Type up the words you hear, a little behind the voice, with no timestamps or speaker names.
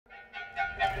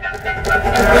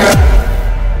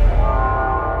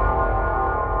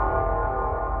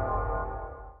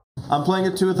I'm playing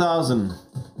at 2000.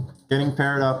 Getting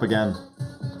paired up again.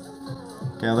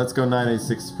 Okay, let's go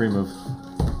 986 pre-move.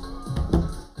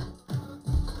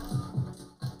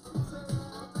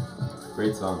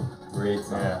 Great song. Great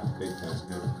song. Yeah, that's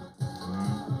good.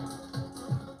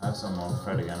 I have some more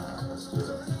Fred again. Let's do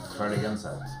the Fred again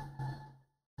set.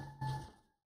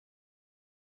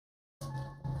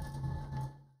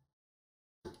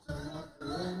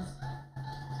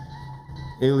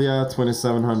 Ilya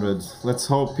 2700. Let's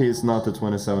hope he's not the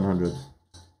 2700.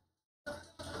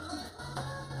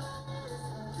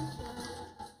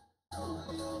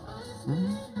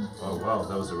 Oh wow,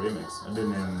 that was a remix. I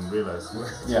didn't even realize.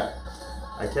 Yeah.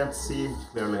 I can't see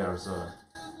clearly here, so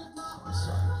I'm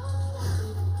sorry.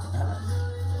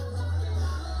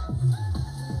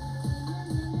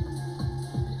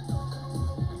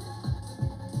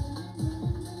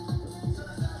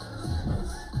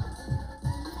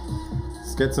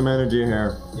 Let's get some energy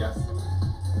here. Yes.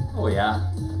 Oh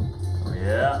yeah. Oh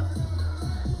yeah.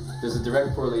 There's a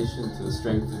direct correlation to the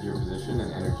strength of your position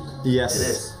and energy. Yes. It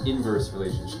is. Inverse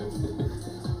relationship.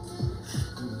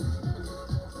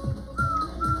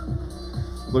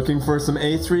 Looking for some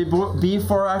A3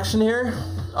 B4 action here.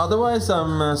 Otherwise,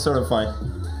 I'm sort of fine.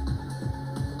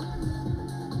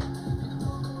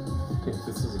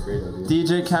 This is a great idea.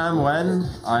 DJ Cam when?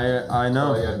 I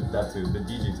know. Oh yeah, that too. The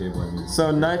DJ table, I mean.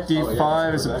 So knight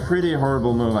D5 is a pretty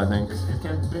horrible move, I think. It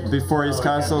can't be. Before he's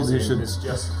cancelled, he should It's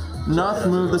just not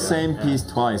move the same piece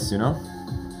twice, you know?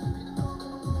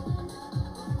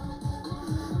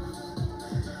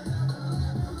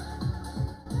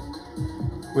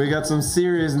 We got some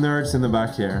serious nerds in the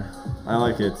back here. I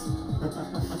like it.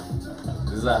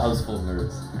 This is a house full of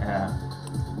nerds. Yeah.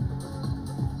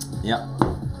 Yeah.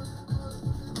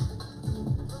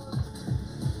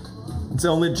 It's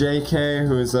only JK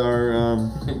who is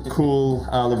our cool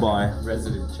alibi.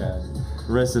 Resident Chad.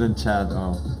 Resident Chad.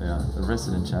 Oh, yeah. A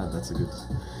resident Chad. That's a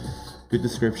good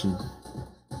description.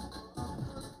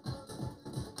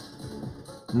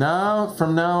 Now,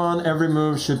 from now on, every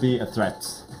move should be a threat.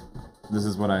 This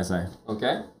is what I say.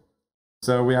 Okay.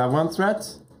 So we have one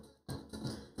threat.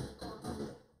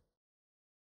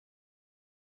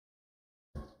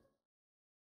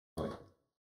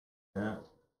 Yeah.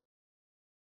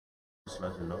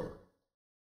 Slightly lower.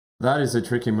 That is a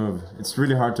tricky move. It's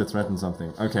really hard to threaten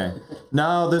something. Okay.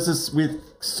 Now this is, we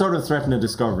sort of threaten a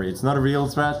discovery. It's not a real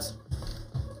threat,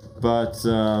 but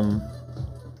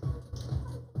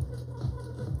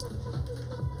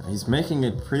he's making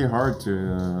it pretty hard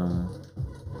to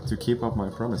keep up my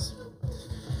promise.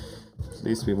 At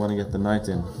least we want to get the knight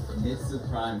in. It's the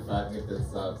prime 5 gifted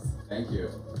subs. Thank you.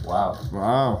 Wow.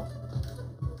 Wow.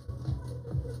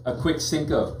 A quick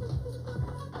Cinco.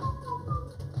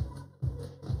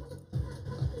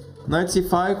 Knight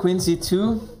c5, queen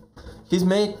c2. He's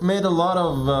made a lot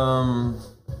of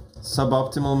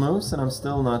suboptimal moves, and I'm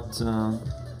still not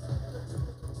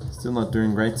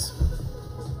doing great.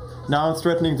 Now I'm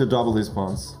threatening to double his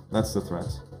pawns. That's the threat.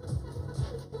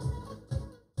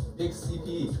 Big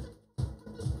CP.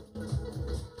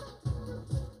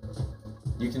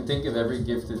 You can think of every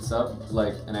gifted sub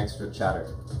like an extra chatter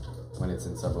when it's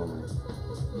in sub only.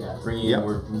 Yeah, bringing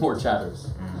in more chatters,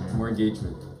 more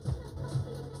engagement.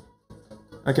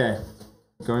 Okay,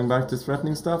 going back to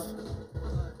threatening stuff.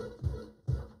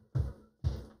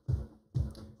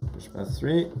 Bishop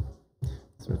f3,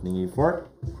 threatening e4.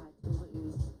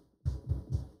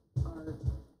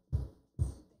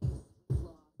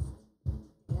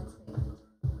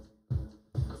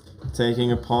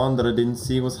 Taking a pawn that I didn't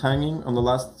see was hanging on the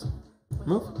last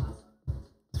move.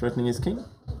 Threatening his king.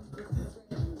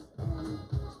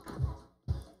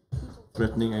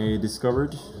 Threatening a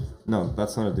discovered. No,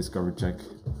 that's not a discovered check.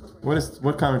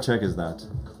 What kind of check is that?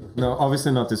 No,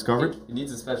 obviously not discovered. It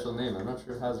needs a special name. I'm not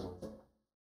sure it has one.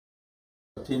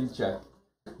 A pin check.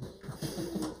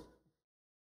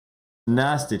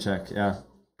 Nasty check, yeah.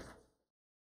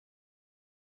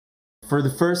 For the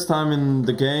first time in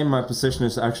the game, my position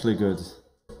is actually good.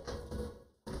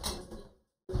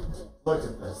 Look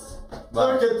at this.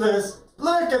 Wow. Look at this.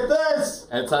 Look at this.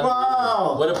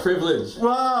 Wow. What a privilege.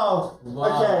 Wow.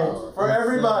 Wow. Okay, for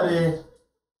everybody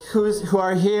who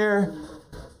are here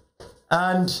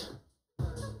and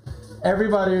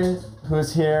everybody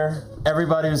who's here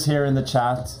in the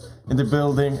chat, in the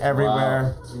building,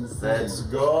 everywhere. Wow. Let's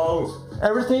go.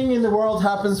 Everything in the world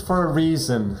happens for a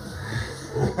reason.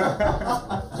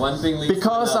 One thing leads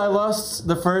Because to I lost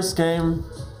the first game,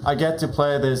 I get to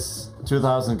play this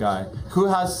 2000 guy who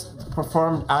has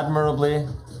performed admirably.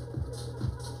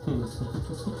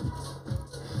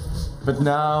 But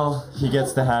now he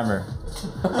gets the hammer.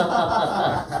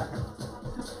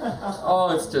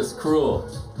 Oh, it's just cruel.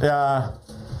 Yeah.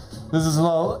 This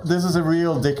is a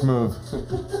real dick move.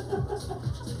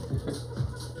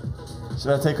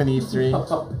 Should I take on E3?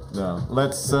 No.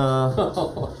 Let's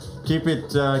keep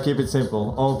it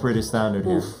simple. All pretty standard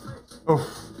here. Oof.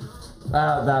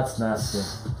 Ah, that's nasty.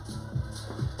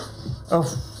 Oof.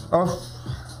 Oof.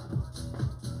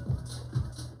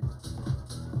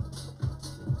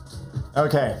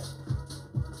 Okay.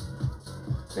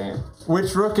 Damn.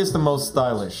 Which rook is the most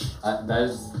stylish? I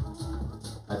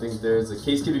think there's a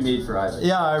case to be made for either.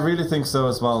 Yeah, I really think so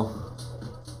as well.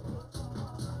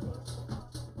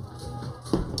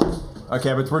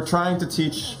 Okay, but we're trying to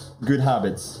teach good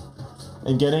habits.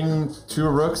 And getting 2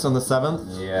 rooks on the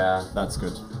 7th, yeah, that's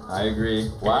good. I agree.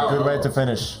 Wow. Good way to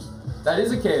finish. That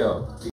is a KO.